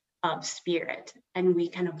essence of spirit. And we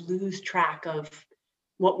kind of lose track of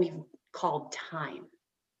what we've called time.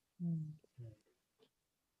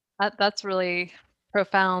 That's really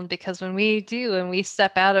profound, because when we do and we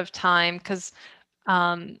step out of time, because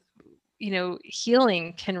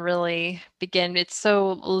healing can really begin. It's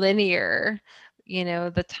so linear,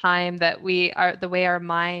 the time that the way our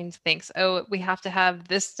mind thinks, oh, we have to have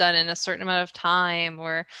this done in a certain amount of time,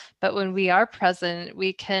 but when we are present,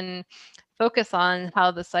 we can focus on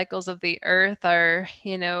how the cycles of the earth are,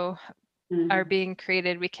 are being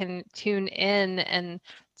created. We can tune in and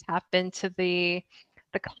tap into the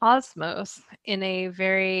cosmos in a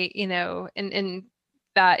very, in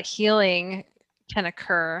that healing can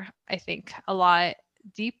occur, I think, a lot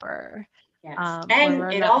deeper. Yes.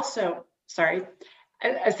 And it also, sorry,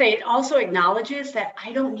 I say it also acknowledges that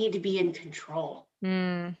I don't need to be in control.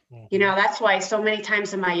 That's why so many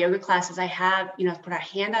times in my yoga classes, I have, put our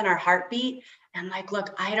hand on our heartbeat and like,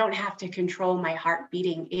 look, I don't have to control my heart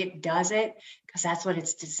beating. It does it because that's what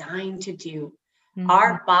it's designed to do.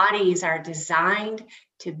 Our bodies are designed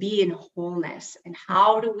to be in wholeness. And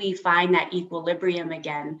how do we find that equilibrium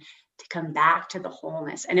again to come back to the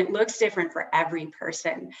wholeness? And it looks different for every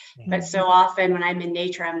person. But so often when I'm in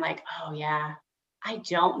nature, I'm like, oh yeah, I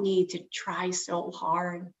don't need to try so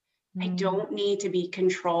hard. I don't need to be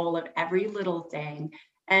control of every little thing.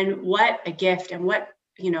 And what a gift, and what,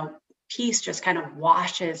 peace just kind of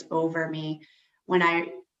washes over me when I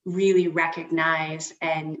really recognize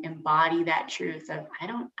and embody that truth of I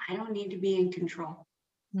don't need to be in control.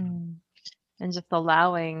 And just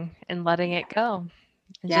allowing and letting it go.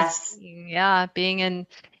 And yes. Just being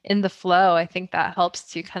in the flow. I think that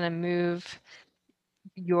helps to kind of move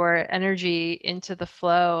your energy into the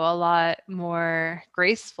flow a lot more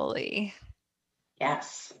gracefully.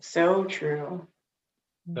 Yes, so true.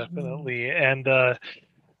 Definitely. And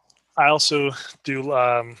I also do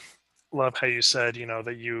love how you said,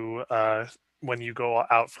 that you when you go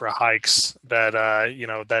out for hikes, that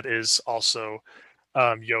that is also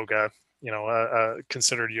yoga,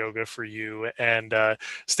 considered yoga for you. And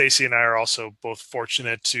Stacy and I are also both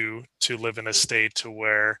fortunate to live in a state to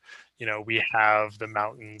where we have the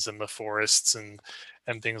mountains and the forests and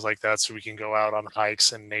things like that, so we can go out on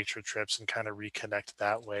hikes and nature trips and kind of reconnect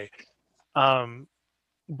that way.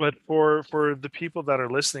 But for the people that are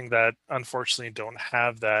listening that unfortunately don't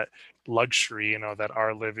have that luxury, that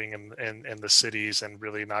are living in the cities and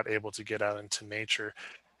really not able to get out into nature,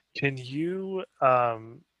 can you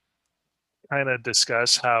kind of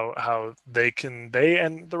discuss how they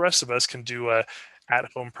and the rest of us can do a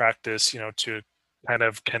at-home practice, to kind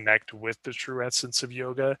of connect with the true essence of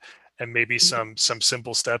yoga, and maybe some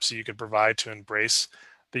simple steps that you could provide to embrace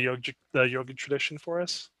the yoga tradition for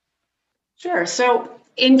us? Sure. So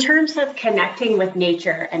in terms of connecting with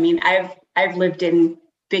nature, I mean, I've lived in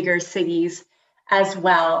bigger cities as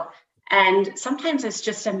well. And sometimes it's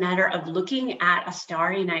just a matter of looking at a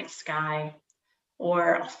starry night sky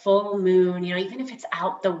or a full moon, even if it's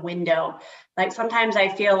out the window. Like sometimes I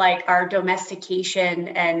feel like our domestication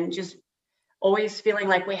and just always feeling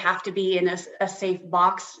like we have to be in a safe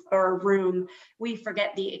box or a room, we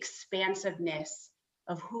forget the expansiveness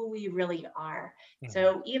of who we really are.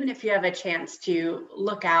 So even if you have a chance to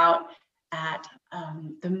look out at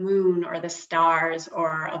the moon or the stars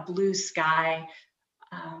or a blue sky,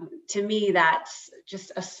 to me, that's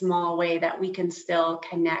just a small way that we can still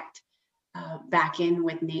connect back in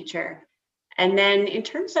with nature. And then in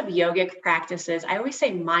terms of yogic practices, I always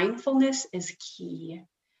say mindfulness is key.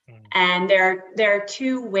 And there are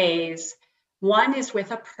two ways. One is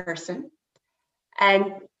with a person.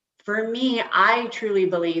 And for me, I truly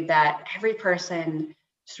believe that every person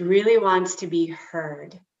just really wants to be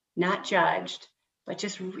heard, not judged, but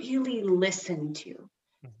just really listened to.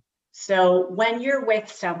 So when you're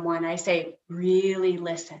with someone, I say, really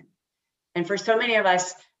listen. And for so many of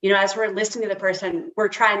us, as we're listening to the person, we're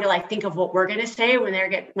trying to think of what we're going to say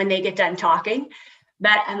when they get done talking.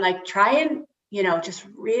 But I'm try and, just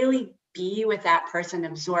really be with that person,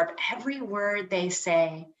 absorb every word they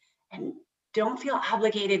say, and don't feel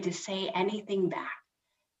obligated to say anything back.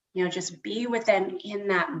 Just be with them in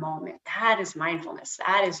that moment. That is mindfulness.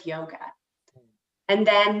 That is yoga. And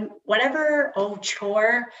then whatever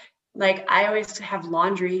chore, I always have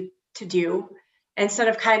laundry to do. Instead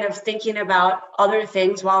of kind of thinking about other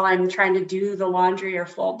things while I'm trying to do the laundry or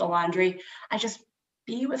fold the laundry, I just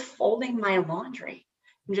be with folding my laundry.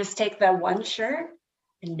 And just take the one shirt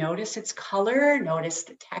and notice its color, notice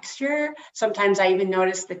the texture. Sometimes I even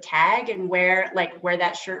notice the tag and where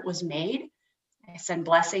that shirt was made. I send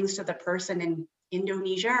blessings to the person in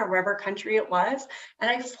Indonesia or wherever country it was, and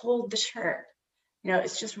I fold the shirt.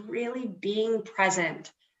 It's just really being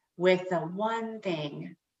present with the one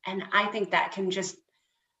thing. And I think that can just,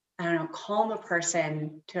 calm a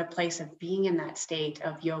person to a place of being in that state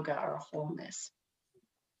of yoga or wholeness.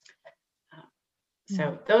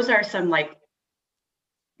 So those are some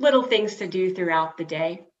little things to do throughout the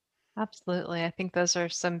day. Absolutely. I think those are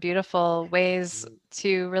some beautiful ways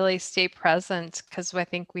to really stay present, because I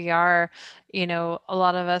think we are, a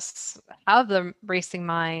lot of us have the racing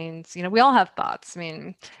minds. We all have thoughts. I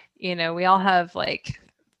mean, we all have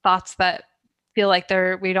thoughts that feel like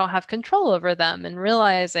we don't have control over them, and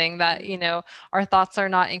realizing that, our thoughts are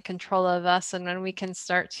not in control of us. And when we can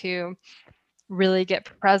start to really get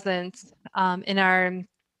present in our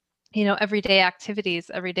everyday activities,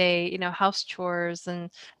 everyday, house chores, and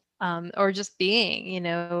or just being,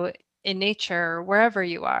 in nature, wherever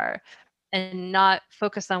you are, and not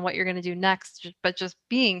focus on what you're going to do next, but just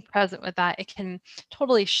being present with that, it can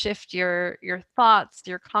totally shift your thoughts,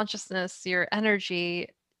 your consciousness, your energy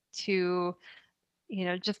to,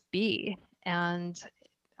 just be. And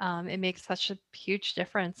it makes such a huge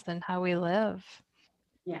difference in how we live.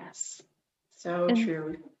 Yes, so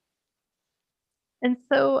true. And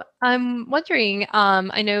so I'm wondering,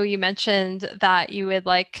 I know you mentioned that you would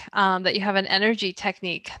that you have an energy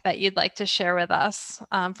technique that you'd like to share with us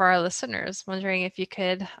for our listeners. Wondering if you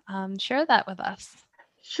could share that with us.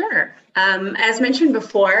 Sure. As mentioned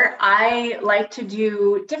before, I like to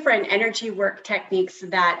do different energy work techniques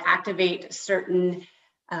that activate certain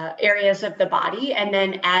areas of the body and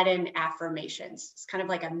then add in affirmations. It's kind of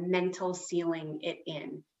like a mental sealing it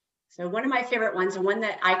in. So one of my favorite ones, and one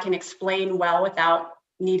that I can explain well without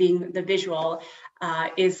needing the visual,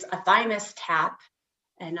 is a thymus tap.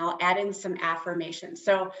 And I'll add in some affirmations.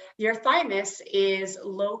 So your thymus is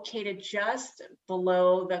located just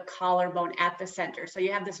below the collarbone at the center. So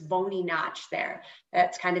you have this bony notch there.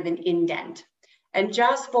 That's kind of an indent. And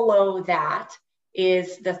just below that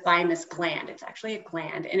is the thymus gland. It's actually a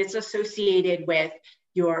gland, and it's associated with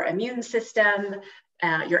your immune system,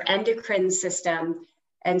 your endocrine system.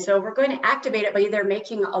 And so we're going to activate it by either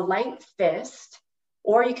making a light fist,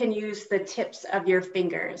 or you can use the tips of your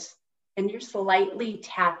fingers. And you're slightly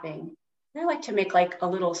tapping. I like to make a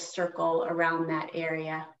little circle around that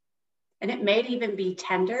area. And it may even be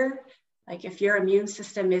tender, like if your immune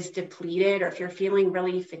system is depleted or if you're feeling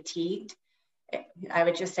really fatigued, I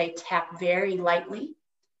would just say tap very lightly.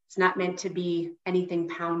 It's not meant to be anything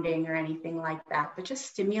pounding or anything like that, but just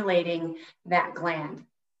stimulating that gland.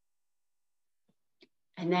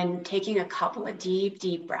 And then taking a couple of deep,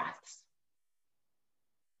 deep breaths.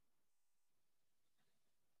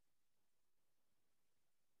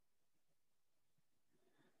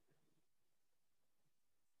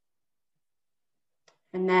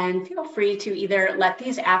 And then feel free to either let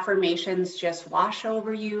these affirmations just wash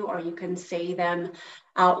over you, or you can say them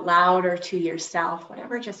out loud or to yourself,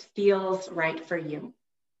 whatever just feels right for you.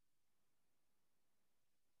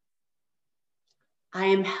 I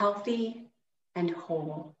am healthy and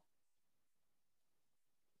whole.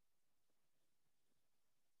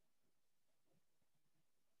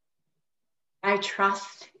 I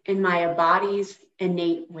trust in my body's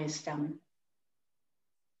innate wisdom.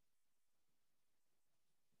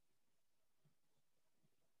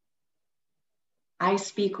 I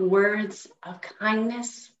speak words of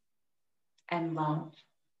kindness and love.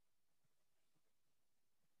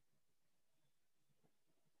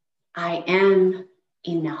 I am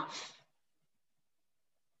enough.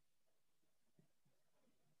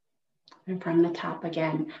 And from the top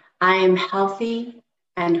again, I am healthy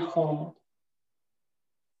and whole.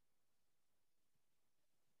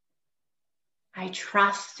 I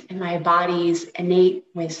trust in my body's innate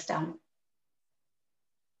wisdom.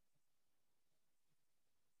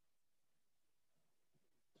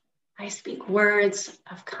 I speak words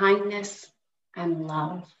of kindness and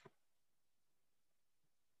love.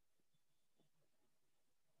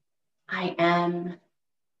 I am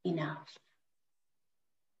enough.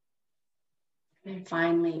 And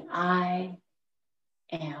finally, I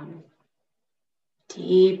am.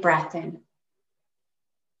 Deep breath in.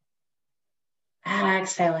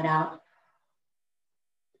 Exhale it out.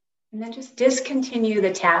 And then just discontinue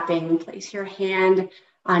the tapping. Place your hand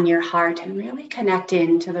on your heart and really connect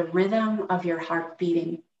into the rhythm of your heart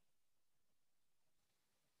beating.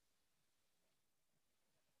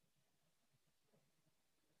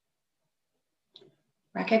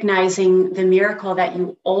 Recognizing the miracle that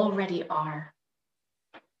you already are.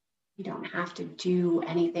 You don't have to do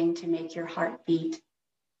anything to make your heart beat.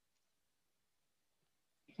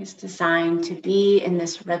 It's designed to be in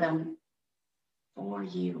this rhythm for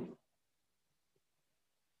you.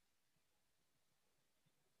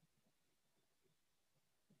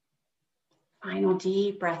 Final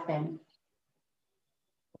deep breath in.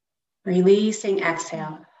 Releasing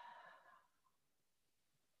exhale.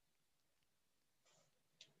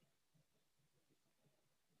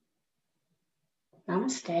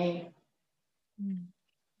 Namaste.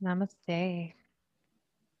 Namaste.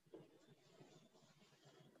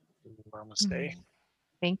 Namaste.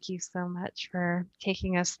 Thank you so much for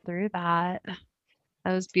taking us through that.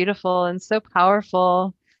 That was beautiful and so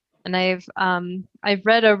powerful. And I've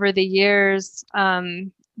read over the years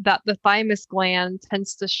that the thymus gland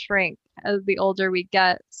tends to shrink as the older we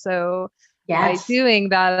get. So by doing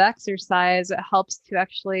that exercise, it helps to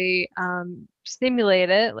actually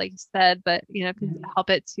stimulate it, like you said, but can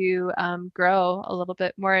help it to grow a little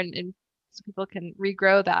bit more, and so people can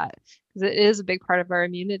regrow that, because it is a big part of our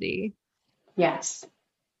immunity. Yes.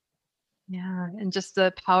 Yeah, and just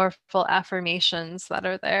the powerful affirmations that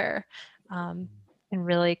are there can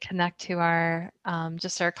really connect to our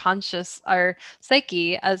just our conscious, our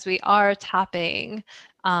psyche, as we are tapping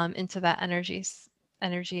into that energy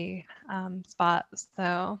spot.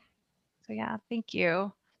 So yeah, thank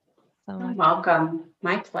you so much. You're welcome.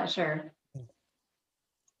 My pleasure.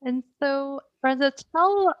 And so, Brenda,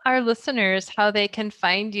 tell our listeners how they can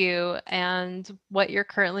find you and what you're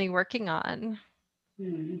currently working on.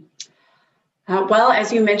 Well,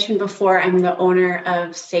 as you mentioned before, I'm the owner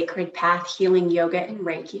of Sacred Path Healing Yoga and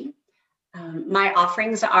Reiki. My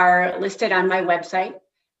offerings are listed on my website,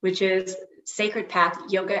 which is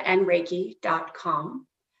sacredpathyogaandreiki.com.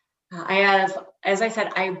 I have, as I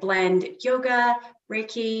said, I blend yoga,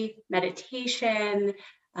 Reiki, meditation,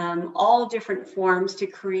 all different forms to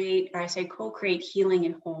create, or I say co-create healing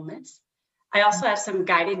and wholeness. I also have some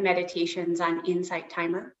guided meditations on Insight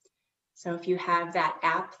Timer. So if you have that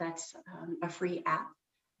app, that's a free app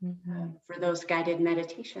for those guided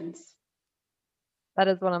meditations. That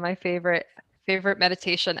is one of my favorite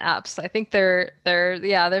meditation apps. I think they've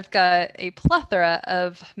got a plethora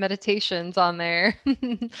of meditations on there.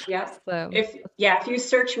 Yep. So if you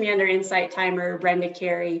search me under Insight Timer, Brenda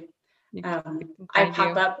Carey, I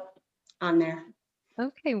pop up on there.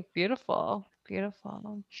 Okay, beautiful.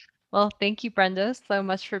 Well, thank you, Brenda, so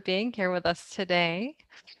much for being here with us today.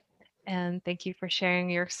 And thank you for sharing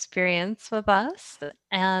your experience with us.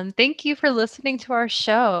 And thank you for listening to our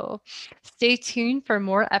show. Stay tuned for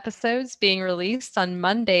more episodes being released on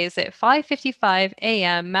Mondays at 5:55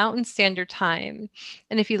 a.m. Mountain Standard Time.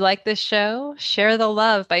 And if you like this show, share the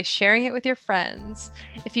love by sharing it with your friends.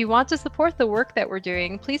 If you want to support the work that we're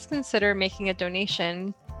doing, please consider making a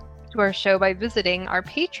donation to our show by visiting our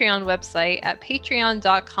Patreon website at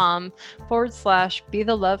patreon.com/Be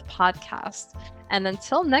the Love Podcast. And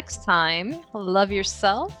until next time, love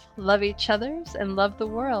yourself, love each other, and love the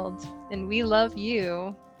world. And we love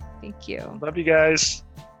you. Thank you. Love you guys.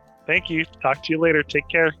 Thank you. Talk to you later. Take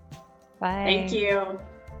care. Bye. Thank you.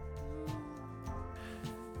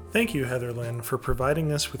 Thank you, Heather Lynn, for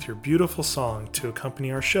providing us with your beautiful song to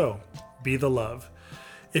accompany our show, Be the Love.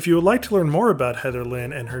 If you would like to learn more about Heather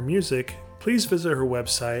Lynn and her music, please visit her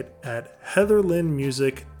website at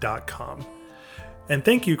heatherlynnmusic.com. And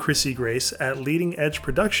thank you, Chrissy Grace at Leading Edge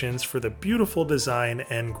Productions, for the beautiful design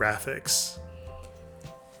and graphics.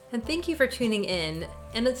 And thank you for tuning in.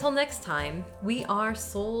 And until next time, we are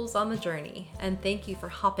souls on the journey. And thank you for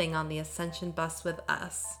hopping on the Ascension bus with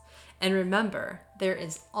us. And remember, there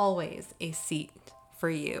is always a seat for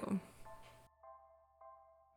you.